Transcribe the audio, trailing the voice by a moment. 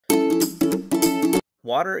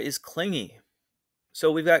water is clingy.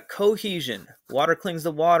 So we've got cohesion, water clings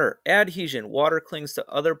to water. Adhesion, water clings to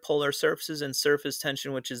other polar surfaces, and surface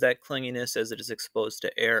tension, which is that clinginess as it is exposed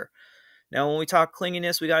to air. Now, when we talk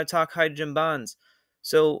clinginess, we got to talk hydrogen bonds.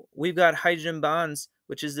 So we've got hydrogen bonds,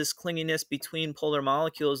 which is this clinginess between polar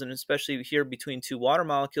molecules, and especially here between two water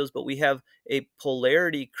molecules, but we have a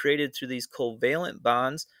polarity created through these covalent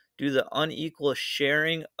bonds due to the unequal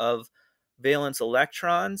sharing of valence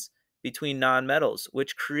electrons between nonmetals,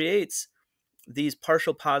 which creates these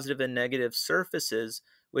partial positive and negative surfaces,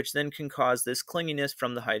 which then can cause this clinginess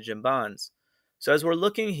from the hydrogen bonds. So as we're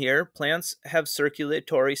looking here, plants have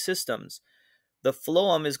circulatory systems. The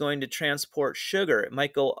phloem is going to transport sugar. It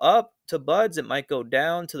might go up to buds, it might go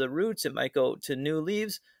down to the roots, it might go to new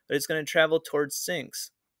leaves, but it's going to travel towards sinks.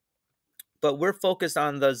 But we're focused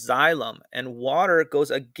on the xylem, and water goes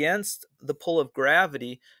against the pull of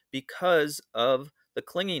gravity because of the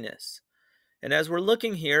clinginess. And as we're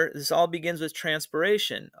looking here, this all begins with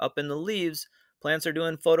transpiration. Up in the leaves, plants are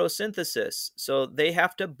doing photosynthesis, so they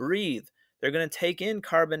have to breathe. They're going to take in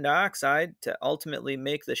carbon dioxide to ultimately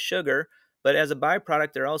make the sugar, but as a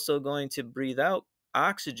byproduct, they're also going to breathe out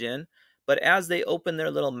oxygen. But as they open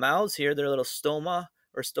their little mouths here, their little stoma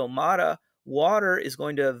or stomata, water is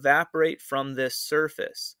going to evaporate from this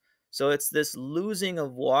surface. So it's this losing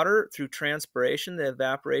of water through transpiration, the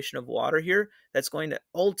evaporation of water here, that's going to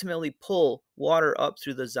ultimately pull water up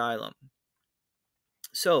through the xylem.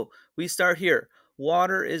 So we start here.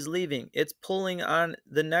 Water is leaving. It's pulling on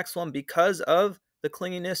the next one because of the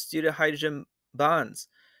clinginess due to hydrogen bonds.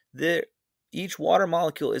 Each water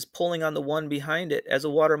molecule is pulling on the one behind it. As a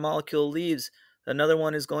water molecule leaves, another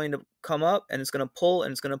one is going to come up and it's going to pull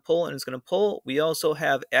and it's going to pull and it's going to pull. We also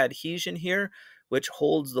have adhesion here, which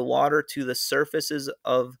holds the water to the surfaces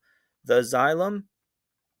of the xylem.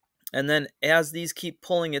 And then as these keep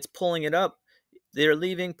pulling, it's pulling it up. They're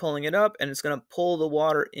leaving, pulling it up, and it's going to pull the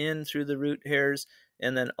water in through the root hairs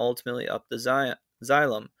and then ultimately up the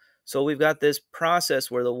xylem. So we've got this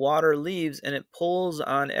process where the water leaves and it pulls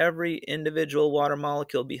on every individual water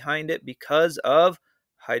molecule behind it because of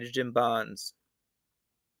hydrogen bonds.